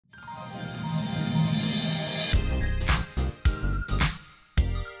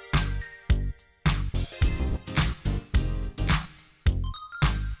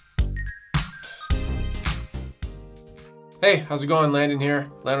Hey, how's it going? Landon here,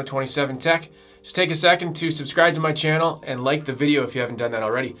 Lando27 Tech. Just take a second to subscribe to my channel and like the video if you haven't done that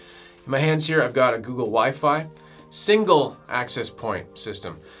already. In my hands here, I've got a Google Wi-Fi single access point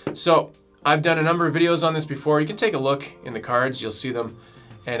system. So I've done a number of videos on this before. You can take a look in the cards, you'll see them.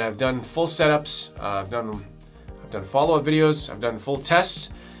 And I've done full setups, I've done follow-up videos, I've done full tests,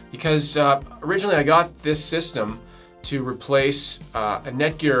 because originally I got this system to replace a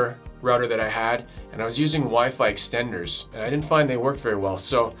Netgear router that I had, and I was using Wi-Fi extenders, and I didn't find they worked very well.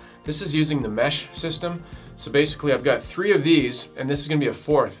 So this is using the mesh system. So basically I've got 3 of these, and this is gonna be a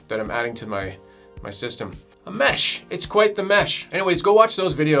 4th that I'm adding to my system. A mesh, it's quite the mesh. Anyways, go watch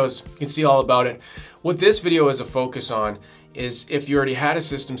those videos, you can see all about it. What this video is a focus on is if you already had a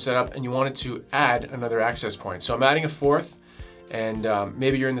system set up and you wanted to add another access point. So I'm adding a 4th, and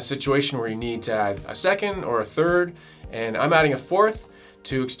maybe you're in the situation where you need to add a 2nd or a 3rd, and I'm adding a 4th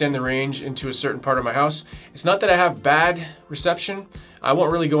to extend the range into a certain part of my house. It's not that I have bad reception. I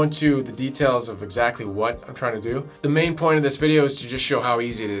won't really go into the details of exactly what I'm trying to do. The main point of this video is to just show how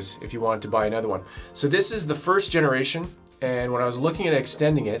easy it is if you want to buy another one. So this is the 1st generation, and when I was looking at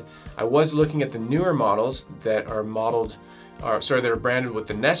extending it, I was looking at the newer models that are that are branded with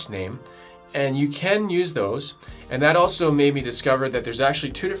the Nest name, and you can use those. And that also made me discover that there's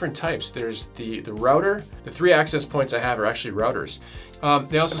actually 2 different types. There's the router. The 3 access points I have are actually routers.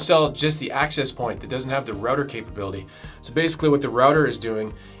 They also sell just the access point that doesn't have the router capability. So basically what the router is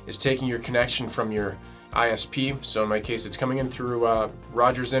doing is taking your connection from your ISP. So in my case, it's coming in through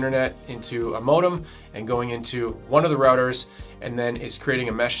Rogers internet into a modem and going into one of the routers, and then it's creating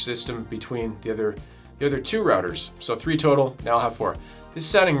a mesh system between the other 2 routers. So 3 total, now I'll have 4. This is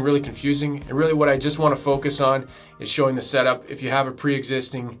sounding really confusing, and really what I just want to focus on is showing the setup if you have a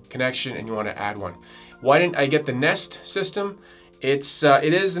pre-existing connection and you want to add one. Why didn't I get the Nest system? It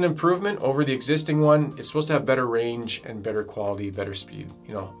is an improvement over the existing one. It's supposed to have better range and better quality, better speed.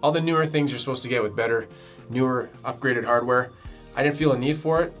 You know, all the newer things you're supposed to get with better, newer, upgraded hardware. I didn't feel a need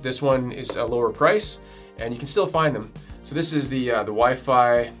for it. This one is a lower price, and you can still find them. So this is the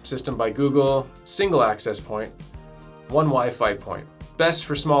Wi-Fi system by Google, single access point, 1 Wi-Fi point. Best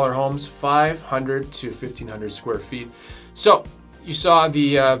for smaller homes, 500 to 1,500 square feet. So you saw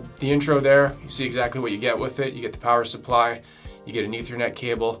the intro there. You see exactly what you get with it. You get the power supply, you get an Ethernet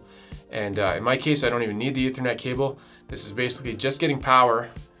cable, and in my case, I don't even need the Ethernet cable. This is basically just getting power.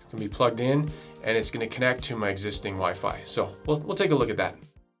 It can be plugged in, and it's going to connect to my existing Wi-Fi. So we'll take a look at that.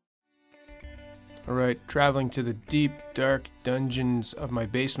 All right, traveling to the deep, dark dungeons of my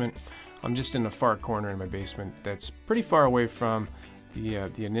basement. I'm just in a far corner in my basement that's pretty far away from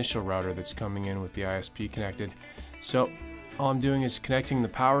the initial router that's coming in with the ISP connected. So all I'm doing is connecting the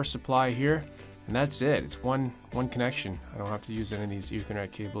power supply here, and that's it. It's one connection. I don't have to use any of these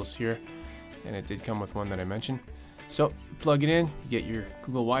Ethernet cables here, and it did come with one that I mentioned. So you plug it in, you get your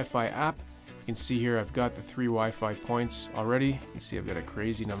Google Wi-Fi app. You can see here I've got the 3 Wi-Fi points already. You can see I've got a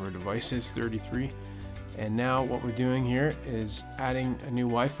crazy number of devices, 33. And now what we're doing here is adding a new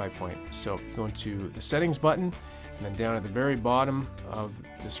Wi-Fi point. So go into the settings button, and then down at the very bottom of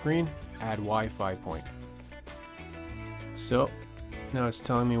the screen, add Wi-Fi point. So now it's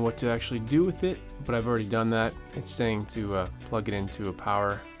telling me what to actually do with it, but I've already done that. It's saying to plug it into a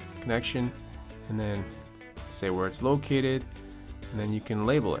power connection, and then say where it's located, and then you can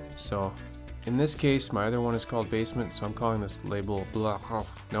label it. So in this case, my other one is called basement, so I'm calling this label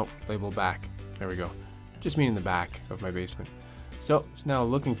label back. There we go. Just meaning the back of my basement. So it's now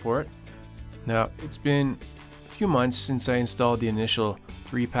looking for it. Now it's been a few months since I installed the initial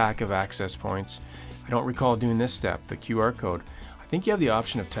 3-pack of access points. I don't recall doing this step, the QR code. I think you have the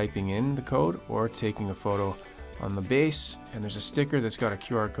option of typing in the code or taking a photo on the base, and there's a sticker that's got a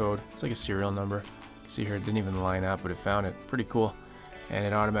QR code. It's like a serial number. You can see here it didn't even line up, but it found it. Pretty cool. And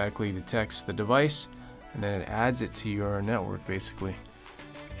it automatically detects the device, and then it adds it to your network basically.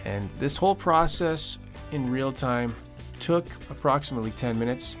 And this whole process in real time took approximately 10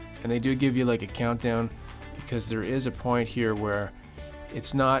 minutes, and they do give you like a countdown, because there is a point here where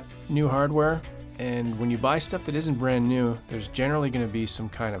it's not new hardware, and when you buy stuff that isn't brand new, there's generally going to be some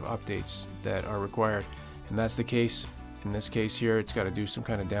kind of updates that are required, and that's the case. In this case here, it's got to do some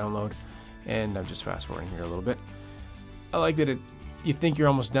kind of download, and I'm just fast forwarding here a little bit. I like that you think you're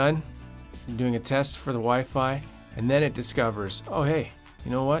almost done doing a test for the Wi-Fi, and then it discovers, oh hey,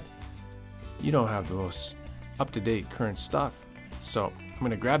 you know what? You don't have the most up-to-date current stuff. So I'm going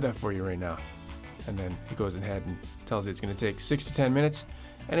to grab that for you right now. And then it goes ahead and tells you it's going to take 6 to 10 minutes.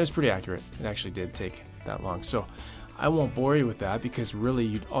 And it was pretty accurate. It actually did take that long. So I won't bore you with that, because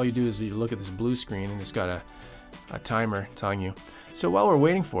really all you do is you look at this blue screen, and it's got timer telling you. So while we're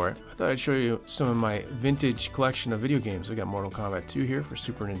waiting for it, I thought I'd show you some of my vintage collection of video games. I got Mortal Kombat 2 here for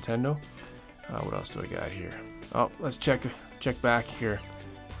Super Nintendo. What else do I got here? Oh, let's check back here.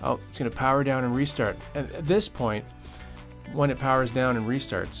 Oh, it's gonna power down and restart. And at this point, when it powers down and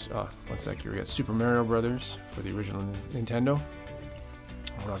restarts, one sec here, we got Super Mario Brothers for the original Nintendo.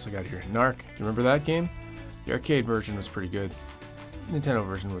 What else I got here? Narc, do you remember that game? The arcade version was pretty good. Nintendo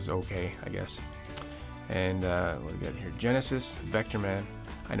version was okay, I guess. And what do we got here? Genesis, Vector Man.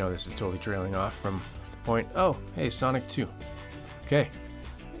 I know this is totally trailing off from the point. Oh, hey, Sonic 2. Okay.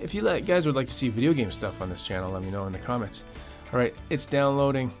 If you guys would like to see video game stuff on this channel, let me know in the comments. All right, it's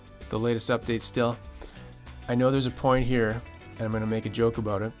downloading the latest update still. I know there's a point here, and I'm going to make a joke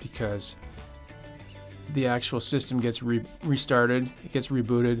about it because the actual system gets restarted, it gets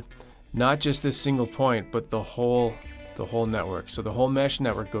rebooted. Not just this single point, but the whole network. So the whole mesh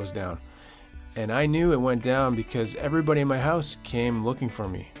network goes down. And I knew it went down because everybody in my house came looking for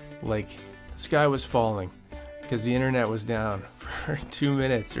me. Like the sky was falling because the internet was down for 2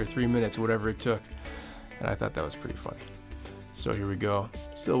 minutes or 3 minutes, whatever it took. And I thought that was pretty funny. So here we go.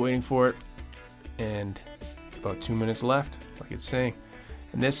 Still waiting for it. And about 2 minutes left, like it's saying.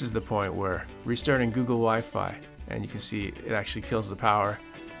 And this is the point where restarting Google Wi-Fi, and you can see it actually kills the power.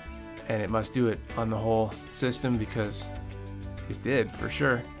 And it must do it on the whole system because it did for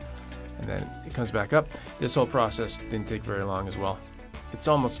sure. And then it comes back up. This whole process didn't take very long as well. It's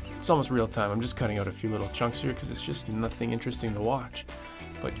almost real time. I'm just cutting out a few little chunks here because it's just nothing interesting to watch.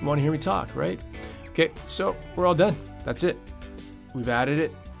 But you want to hear me talk, right? Okay, so we're all done. That's it. We've added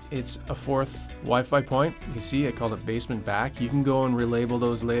it. It's a 4th Wi-Fi point. You can see I called it basement back. You can go and relabel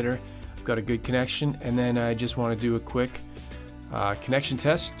those later. I've got a good connection, and then I just want to do a quick connection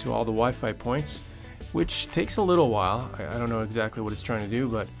test to all the Wi-Fi points, which takes a little while. I don't know exactly what it's trying to do,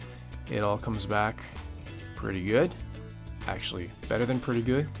 but it all comes back pretty good. Actually, better than pretty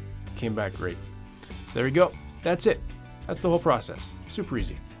good. Came back great. So there we go. That's it. That's the whole process. Super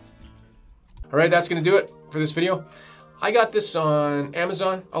easy. All right, that's gonna do it for this video. I got this on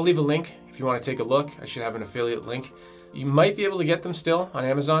Amazon. I'll leave a link if you want to take a look. I should have an affiliate link. You might be able to get them still on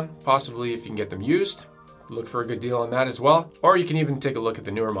Amazon, possibly if you can get them used. Look for a good deal on that as well. Or you can even take a look at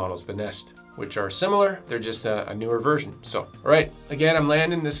the newer models, the Nest, which are similar. They're just a newer version. So, all right, again, I'm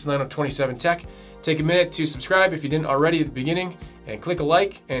Landon. This is Landon 27 Tech. Take a minute to subscribe if you didn't already at the beginning, and click a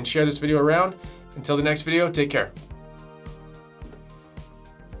like and share this video around. Until the next video, take care.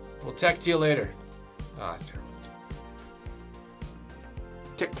 We'll tech to you later. That's terrible.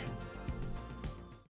 Tick.